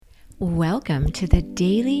Welcome to the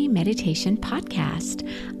Daily Meditation Podcast.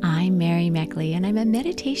 I'm Mary Meckley, and I'm a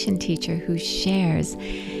meditation teacher who shares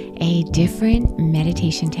a different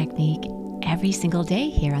meditation technique every single day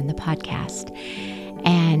here on the podcast.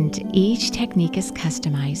 And each technique is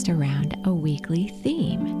customized around a weekly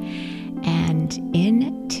theme. And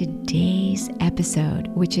in today's episode,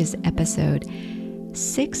 which is episode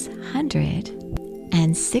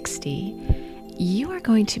 660, you are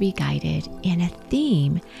going to be guided in a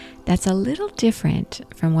theme that's a little different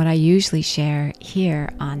from what I usually share here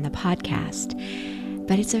on the podcast.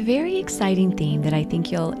 But it's a very exciting theme that I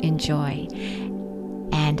think you'll enjoy.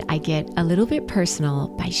 And I get a little bit personal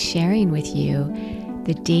by sharing with you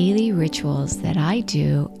the daily rituals that I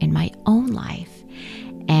do in my own life.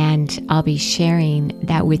 And I'll be sharing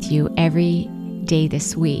that with you every day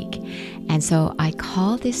this week. And so I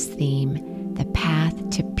call this theme the path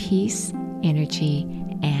to peace, energy,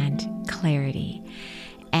 and clarity.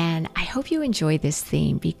 And I hope you enjoy this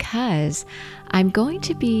theme because I'm going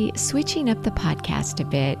to be switching up the podcast a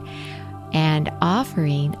bit and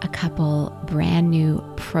offering a couple brand new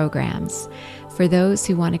programs for those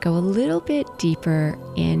who want to go a little bit deeper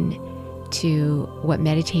into what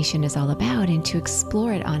meditation is all about and to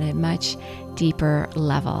explore it on a much deeper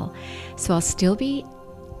level. So I'll still be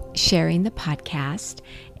sharing the podcast,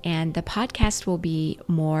 and the podcast will be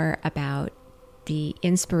more about the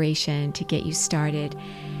inspiration to get you started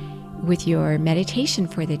with your meditation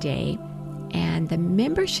for the day. And the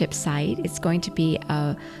membership site, it's going to be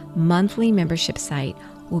a monthly membership site,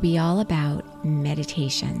 will be all about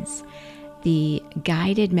meditations. The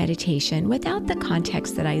guided meditation without the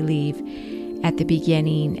context that I leave at the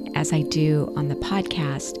beginning as I do on the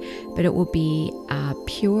podcast, but it will be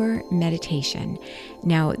pure meditation.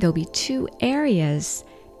 Now, there'll be two areas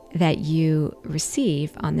that you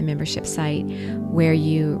receive on the membership site where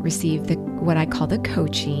you receive what I call the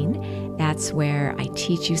coaching. That's where I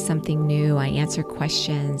teach you something new, I answer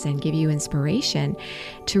questions and give you inspiration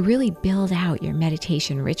to really build out your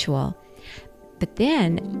meditation ritual. But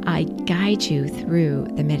then I guide you through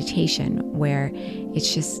the meditation where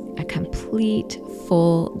it's just a complete,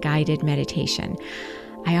 full guided meditation.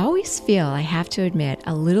 I always feel, I have to admit,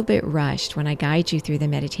 a little bit rushed when I guide you through the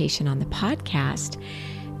meditation on the podcast,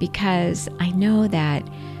 because I know that,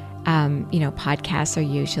 podcasts are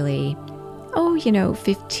usually,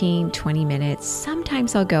 15, 20 minutes.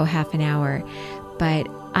 Sometimes I'll go half an hour, but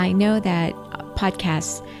I know that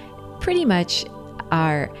podcasts pretty much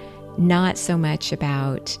are not so much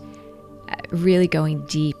about really going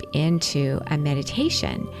deep into a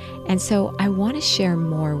meditation. And so I want to share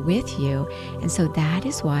more with you. And so that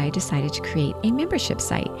is why I decided to create a membership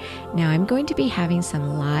site. Now I'm going to be having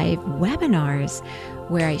some live webinars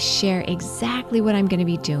where I share exactly what I'm going to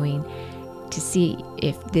be doing to see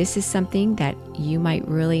if this is something that you might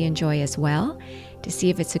really enjoy as well, to see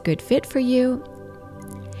if it's a good fit for you.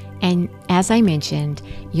 And as I mentioned,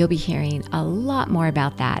 you'll be hearing a lot more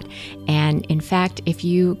about that. And in fact, if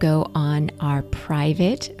you go on our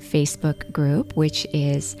private Facebook group, which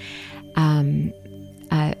is a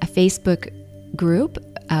Facebook group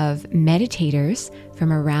of meditators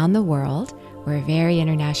from around the world, we're a very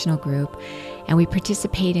international group, and we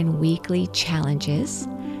participate in weekly challenges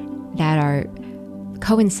that are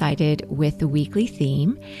coincided with the weekly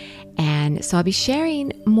theme. And so I'll be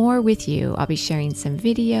sharing more with you. I'll be sharing some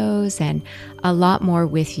videos and a lot more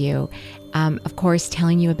with you. Of course,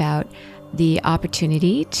 telling you about the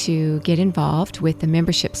opportunity to get involved with the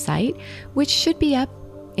membership site, which should be up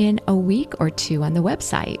in a week or two on the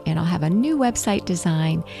website. And I'll have a new website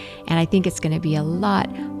design, and I think it's going to be a lot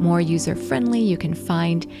more user-friendly. You can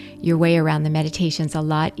find your way around the meditations a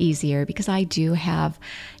lot easier because I do have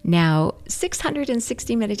now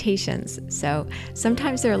 660 meditations. So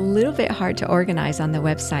sometimes they're a little bit hard to organize on the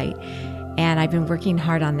website, and I've been working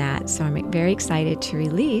hard on that. So I'm very excited to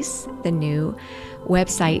release the new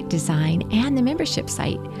website design and the membership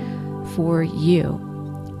site for you.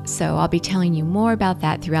 So I'll be telling you more about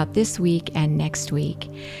that throughout this week and next week.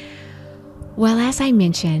 Well, as I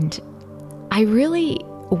mentioned, I really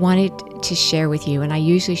wanted to share with you, and I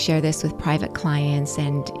usually share this with private clients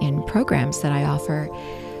and in programs that I offer.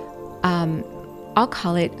 I'll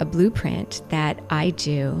call it a blueprint that I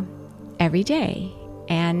do every day.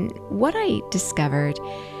 And what I discovered,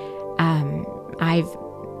 I've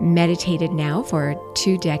meditated now for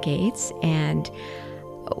 2 decades, and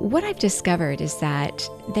what I've discovered is that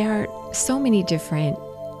there are so many different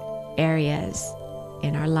areas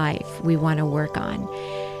in our life we want to work on.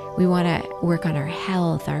 We want to work on our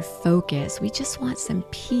health, our focus. We just want some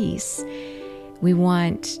peace. We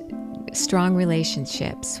want strong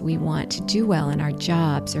relationships. We want to do well in our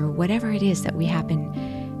jobs or whatever it is that we happen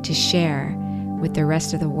to to share with the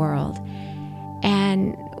rest of the world.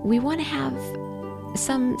 And we want to have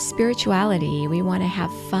some spirituality. We want to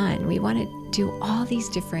have fun. We want to do all these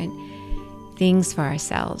different things for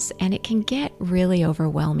ourselves. And it can get really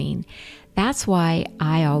overwhelming. That's why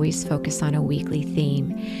I always focus on a weekly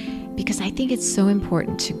theme, because I think it's so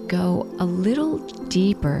important to go a little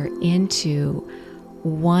deeper into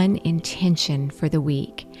one intention for the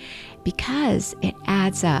week, because it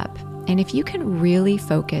adds up. And if you can really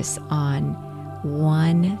focus on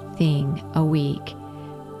one thing a week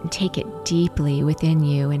and take it deeply within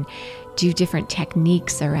you and do different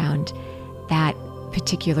techniques around that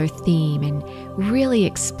particular theme and really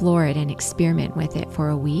explore it and experiment with it for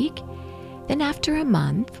a week, then after a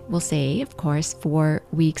month, we'll say, of course, 4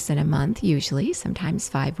 weeks in a month, usually, sometimes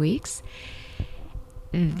 5 weeks,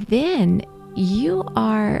 then you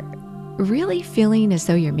are really feeling as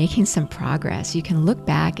though you're making some progress. You can look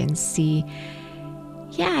back and see,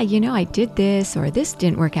 yeah, I did this, or this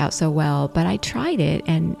didn't work out so well, but I tried it.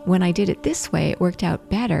 And when I did it this way, it worked out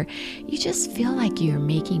better. You just feel like you're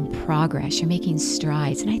making progress, you're making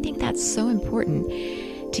strides. And I think that's so important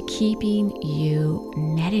to keeping you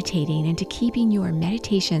meditating and to keeping your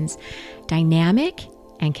meditations dynamic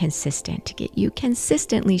and consistent, to get you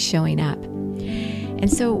consistently showing up.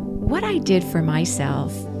 And so what I did for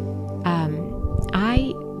myself,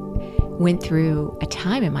 I went through a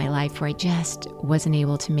time in my life where I just wasn't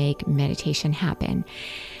able to make meditation happen.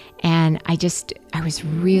 And I was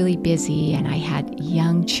really busy, and I had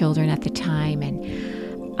young children at the time, and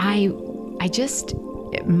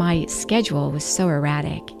my schedule was so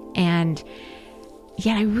erratic. And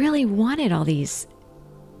yet I really wanted all these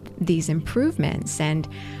improvements, and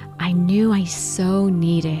I knew I so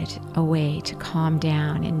needed a way to calm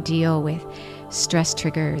down and deal with stress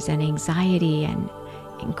triggers and anxiety and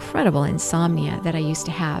incredible insomnia that I used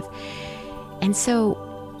to have. And so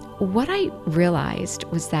what I realized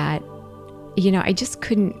was that, I just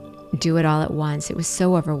couldn't do it all at once. It was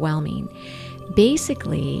so overwhelming.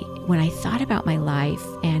 Basically, when I thought about my life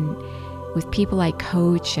and with people I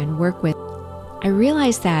coach and work with, I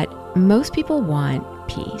realized that most people want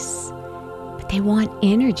peace, but they want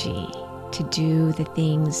energy to do the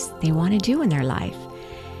things they want to do in their life.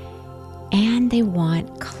 And they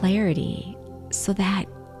want clarity so that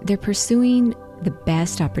they're pursuing the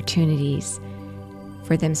best opportunities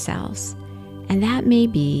for themselves. And that may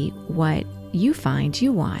be what you find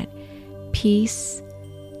you want: peace,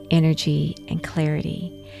 energy, and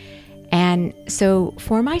clarity. And so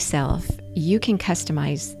for myself, you can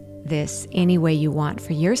customize this any way you want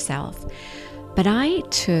for yourself. But I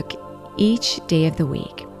took each day of the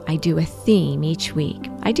week. I do a theme each week.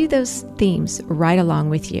 I do those themes right along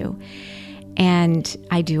with you. And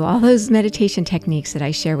I do all those meditation techniques that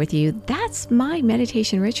I share with you. That's my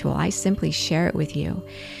meditation ritual. I simply share it with you.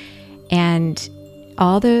 And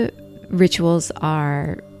all the rituals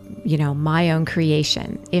are, my own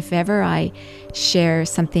creation. If ever I share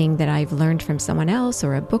something that I've learned from someone else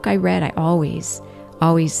or a book I read, I always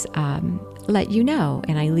let you know.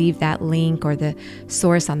 And I leave that link or the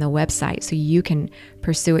source on the website so you can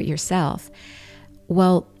pursue it yourself.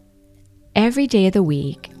 Well, every day of the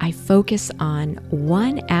week, I focus on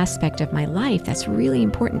one aspect of my life that's really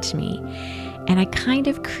important to me. And I kind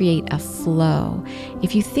of create a flow.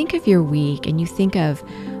 If you think of your week and you think of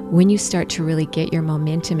when you start to really get your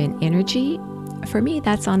momentum and energy, for me,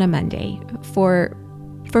 that's on a Monday. For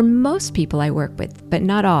most people I work with, but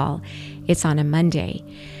not all, it's on a Monday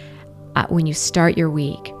when you start your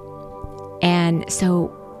week. And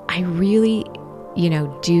so I really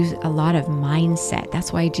do a lot of mindset.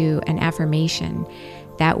 That's why I do an affirmation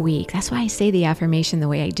that week. That's why I say the affirmation the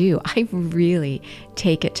way I do. I really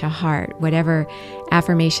take it to heart. Whatever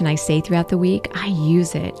affirmation I say throughout the week, I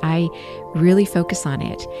use it. I really focus on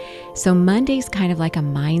it. So Monday's kind of like a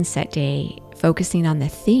mindset day, focusing on the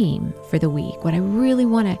theme for the week, what I really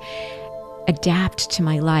want to adapt to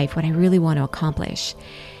my life, what I really want to accomplish.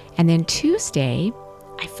 And then Tuesday,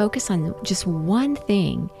 I focus on just one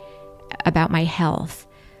thing about my health.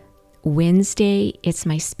 Wednesday, it's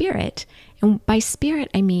my spirit. And by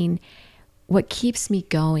spirit, I mean what keeps me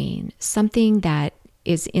going, something that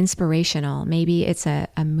is inspirational. Maybe it's a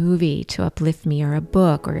movie to uplift me, or a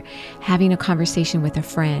book, or having a conversation with a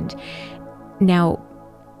friend. Now,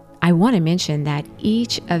 I want to mention that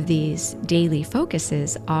each of these daily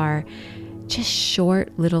focuses are just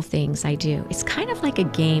short little things I do. It's kind of like a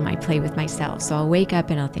game I play with myself. So I'll wake up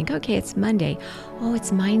and I'll think, okay, it's Monday. Oh,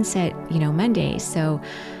 it's mindset, Monday. So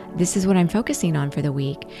this is what I'm focusing on for the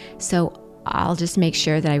week. So I'll just make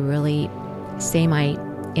sure that I really say my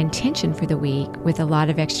intention for the week with a lot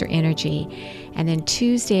of extra energy. And then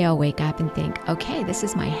Tuesday, I'll wake up and think, okay, this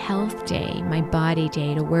is my health day, my body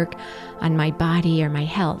day, to work on my body or my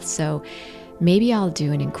health. So maybe I'll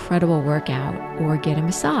do an incredible workout or get a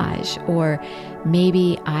massage, or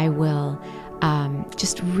maybe I will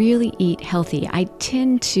just really eat healthy. I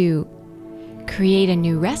tend to create a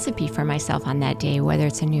new recipe for myself on that day, whether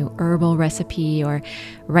it's a new herbal recipe, or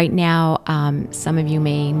right now, some of you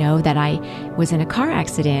may know that I was in a car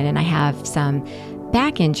accident and I have some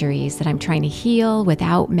back injuries that I'm trying to heal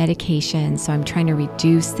without medication. So I'm trying to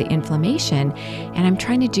reduce the inflammation, and I'm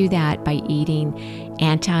trying to do that by eating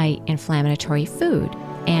anti-inflammatory food.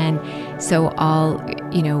 And so I'll,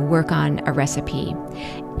 work on a recipe.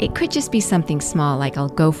 It could just be something small, like I'll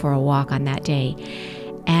go for a walk on that day.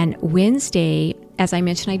 And Wednesday, as I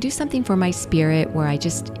mentioned, I do something for my spirit where I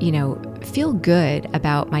just, feel good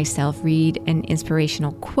about myself, read an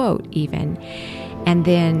inspirational quote even. And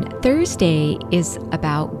then Thursday is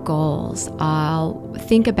about goals. I'll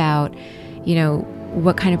think about,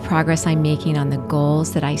 what kind of progress I'm making on the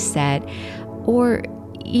goals that I set, or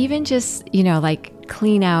even just, like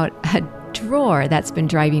clean out a drawer that's been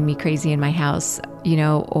driving me crazy in my house,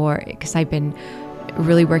 or because I've been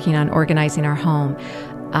really working on organizing our home.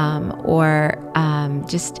 Or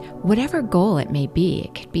just whatever goal it may be.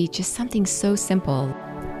 It could be just something so simple,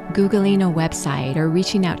 Googling a website or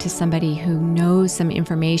reaching out to somebody who knows some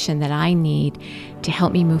information that I need to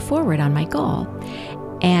help me move forward on my goal.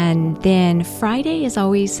 And then Friday is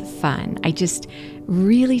always fun. I just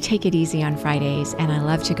really take it easy on Fridays, and I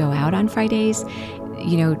love to go out on Fridays,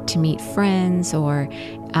 to meet friends, or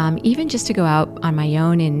even just to go out on my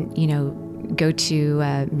own and, go to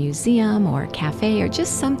a museum or a cafe or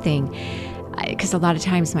just something, because a lot of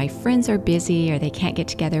times my friends are busy or they can't get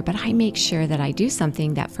together, but I make sure that I do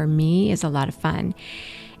something that for me is a lot of fun.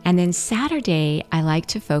 And then Saturday, I like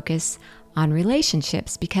to focus on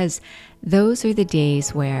relationships, because those are the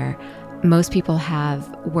days where most people have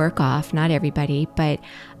work off, not everybody, but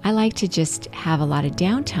I like to just have a lot of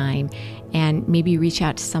downtime and maybe reach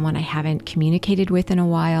out to someone I haven't communicated with in a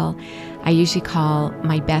while. I usually call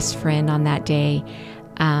my best friend on that day,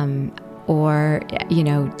 or,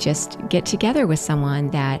 just get together with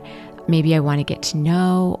someone that maybe I want to get to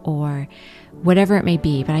know, or whatever it may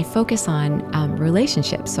be. But I focus on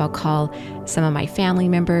relationships. So I'll call some of my family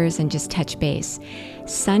members and just touch base.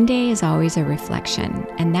 Sunday is always a reflection.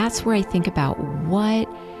 And that's where I think about what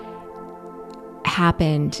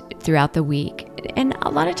happened throughout the week. And a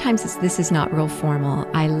lot of times this is not real formal.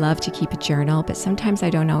 I love to keep a journal, but sometimes I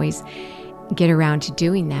don't always get around to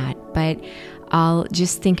doing that. But I'll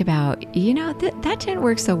just think about, that didn't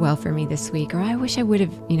work so well for me this week, or I wish I would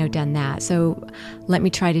have, done that. So let me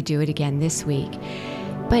try to do it again this week.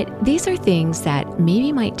 But these are things that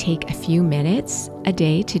maybe might take a few minutes a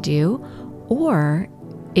day to do, or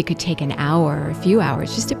it could take an hour or a few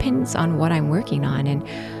hours. Just depends on what I'm working on and,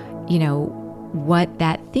 what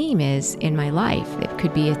that theme is in my life. It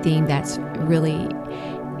could be a theme that's really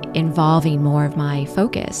involving more of my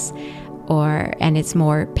focus, and it's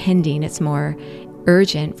more pending, it's more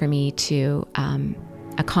urgent for me to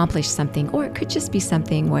accomplish something, or it could just be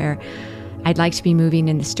something where I'd like to be moving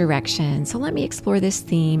in this direction. So let me explore this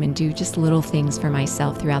theme and do just little things for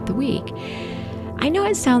myself throughout the week. I know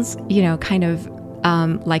it sounds, kind of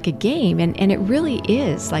like a game, and it really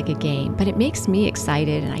is like a game, but it makes me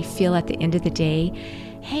excited, and I feel at the end of the day,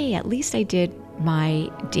 hey, at least I did my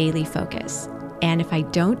daily focus. And if I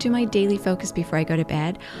don't do my daily focus before I go to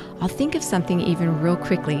bed, I'll think of something even real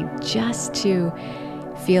quickly just to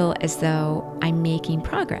feel as though I'm making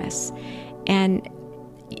progress. And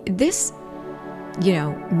this,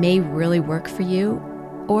 may really work for you,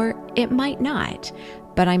 or it might not,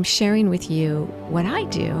 but I'm sharing with you what I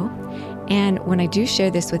do. And when I do share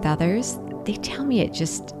this with others, they tell me it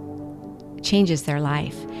just changes their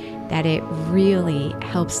life, that it really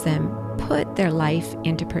helps them put their life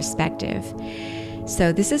into perspective.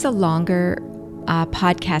 So this is a longer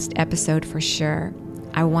podcast episode for sure.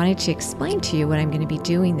 I wanted to explain to you what I'm going to be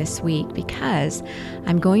doing this week, because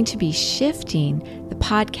I'm going to be shifting the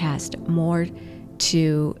podcast more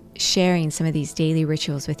to sharing some of these daily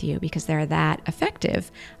rituals with you, because they're that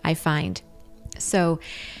effective, I find. So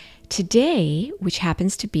today, which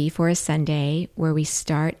happens to be for a Sunday where we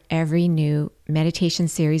start every new meditation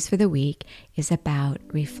series for the week, is about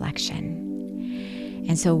reflection.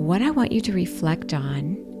 And so what I want you to reflect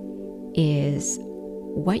on is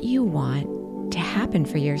what you want to happen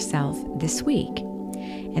for yourself this week.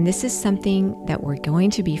 And this is something that we're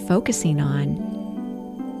going to be focusing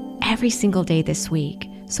on every single day this week.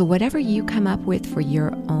 So whatever you come up with for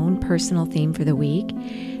your own personal theme for the week,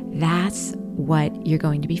 that's what you're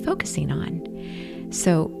going to be focusing on.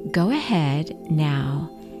 So go ahead now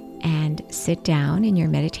and sit down in your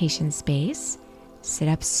meditation space. Sit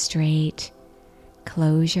up straight.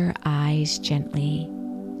 Close your eyes gently.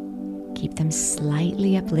 Keep them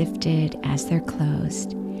slightly uplifted as they're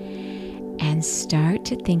closed. And start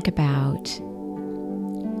to think about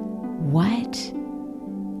what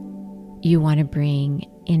you want to bring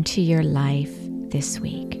into your life this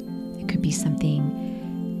week. It could be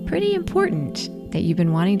something pretty important that you've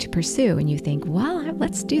been wanting to pursue and you think, well,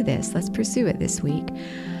 let's do this. Let's pursue it this week.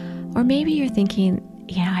 Or maybe you're thinking,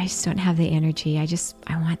 I just don't have the energy. I just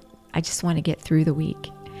want to get through the week.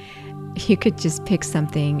 You could just pick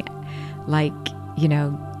something like,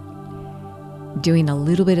 doing a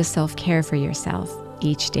little bit of self-care for yourself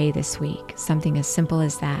each day this week. Something as simple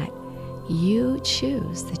as that. You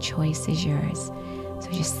choose. The choice is yours.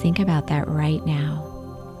 So just think about that right now.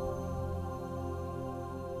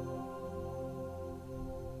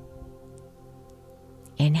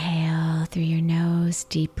 Inhale through your nose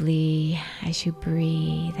deeply as you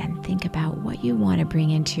breathe, and think about what you want to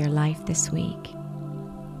bring into your life this week.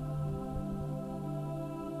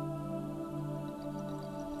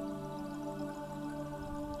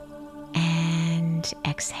 And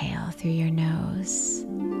exhale through your nose,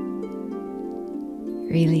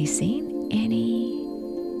 releasing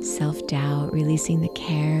any self-doubt, releasing the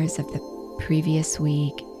cares of the previous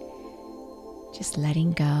week, just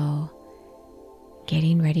letting go.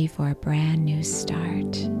 Getting ready for a brand new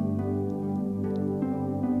start.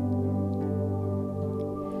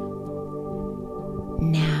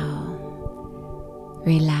 Now,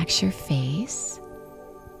 relax your face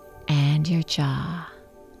and your jaw.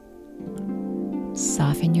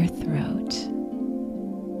 Soften your throat.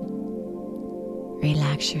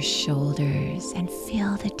 Relax your shoulders and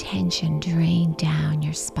feel the tension drain down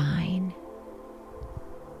your spine.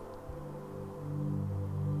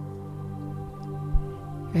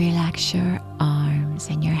 Relax your arms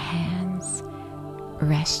and your hands.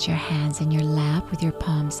 Rest your hands in your lap with your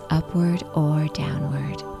palms upward or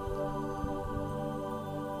downward.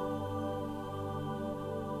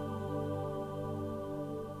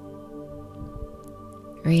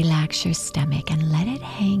 Relax your stomach and let it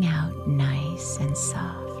hang out nice and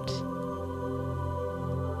soft.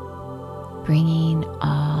 Bringing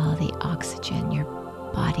all the oxygen your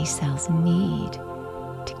body cells need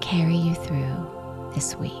to carry you through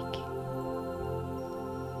this week.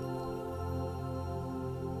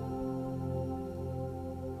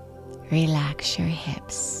 Relax your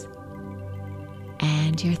hips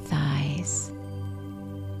and your thighs.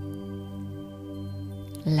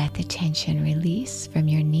 Let the tension release from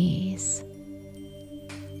your knees.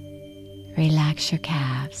 Relax your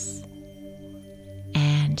calves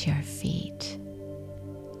and your feet.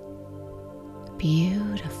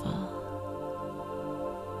 Beautiful.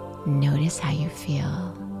 Notice how you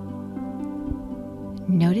feel.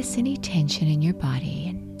 Notice any tension in your body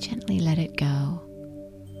and gently let it go.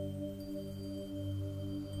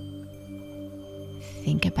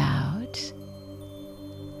 Think about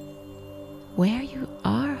where you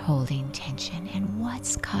are holding tension and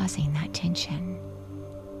what's causing that tension.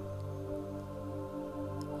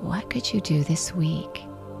 What could you do this week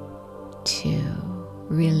to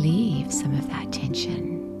relieve some of that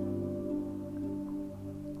tension?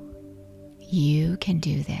 You can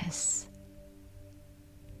do this.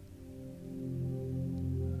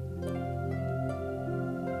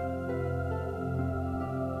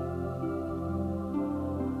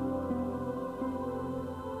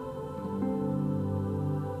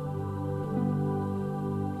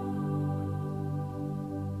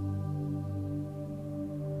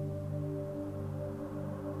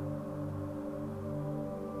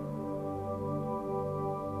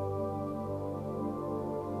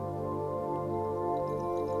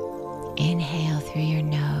 Inhale through your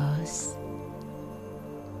nose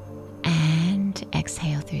and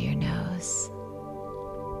exhale through your nose.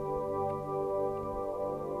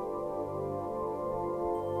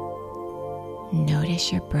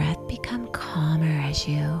 Notice your breath become calmer as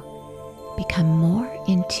you become more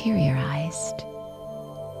interiorized.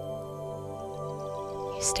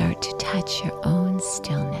 You start to touch your own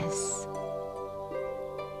stillness.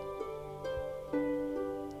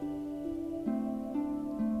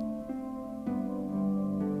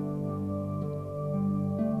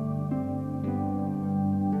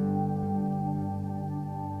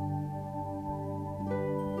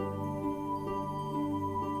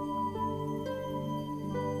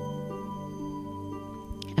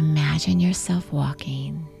 Imagine yourself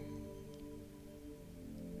walking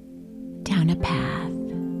down a path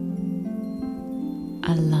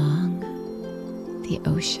along the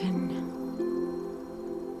ocean.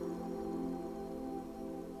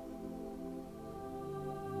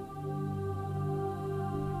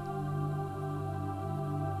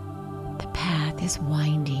 The path is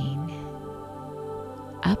winding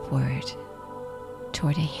upward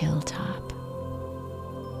toward a hilltop.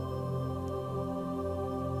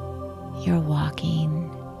 You're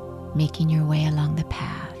walking, making your way along the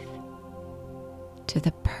path to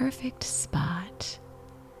the perfect spot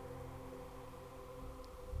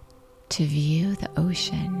to view the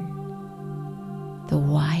ocean, the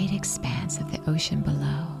wide expanse of the ocean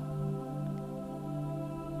below.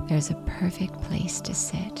 There's a perfect place to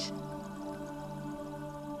sit.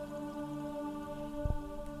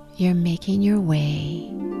 You're making your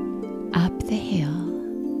way up the hill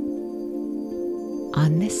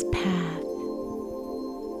on this path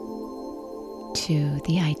to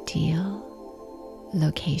the ideal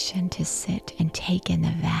location to sit and take in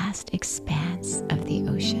the vast expanse of the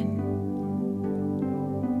ocean.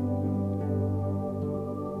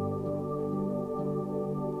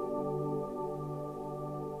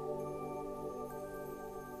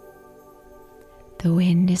 The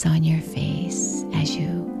wind is on your face as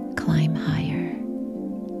you climb higher.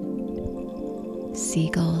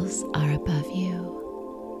 Seagulls are above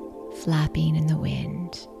you, flapping in the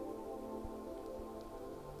wind.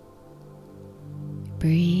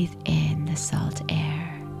 Breathe in the salt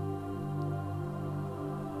air.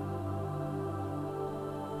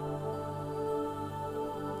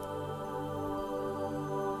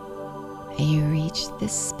 And you reach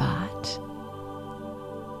this spot,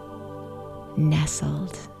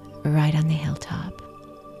 nestled right on the hilltop,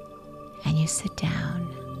 and you sit down.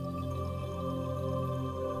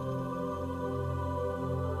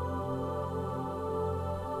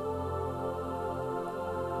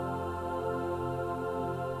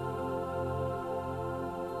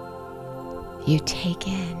 You take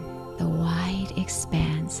in the wide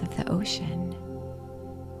expanse of the ocean,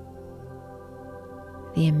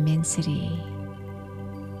 the immensity,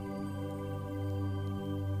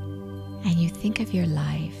 and you think of your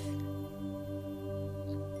life,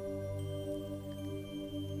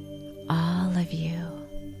 all of you.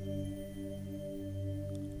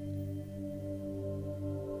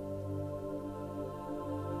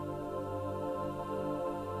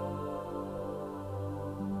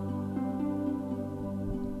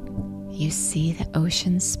 You see the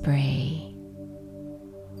ocean spray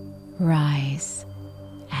rise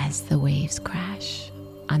as the waves crash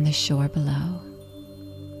on the shore below.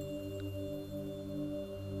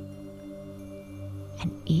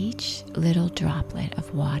 And each little droplet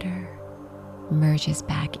of water merges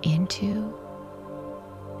back into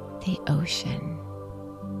the ocean.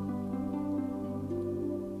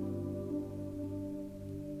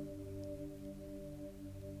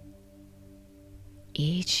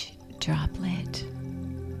 Each droplet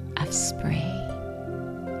of spray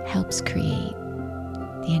helps create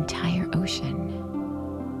the entire ocean.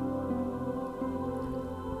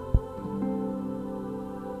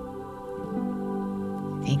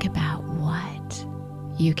 Think about what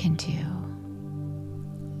you can do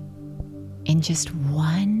in just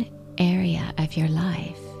one area of your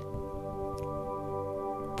life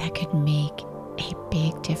that could make a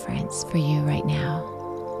big difference for you right now.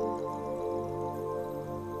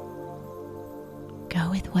 Go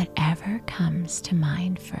with whatever comes to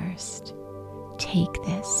mind first. Take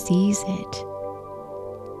this, seize it,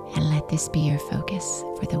 and let this be your focus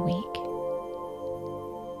for the week.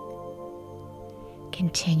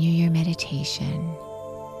 Continue your meditation,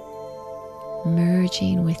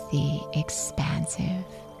 merging with the expansive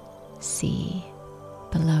sea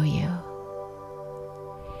below you.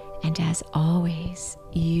 And as always,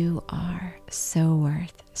 you are so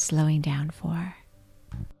worth slowing down for.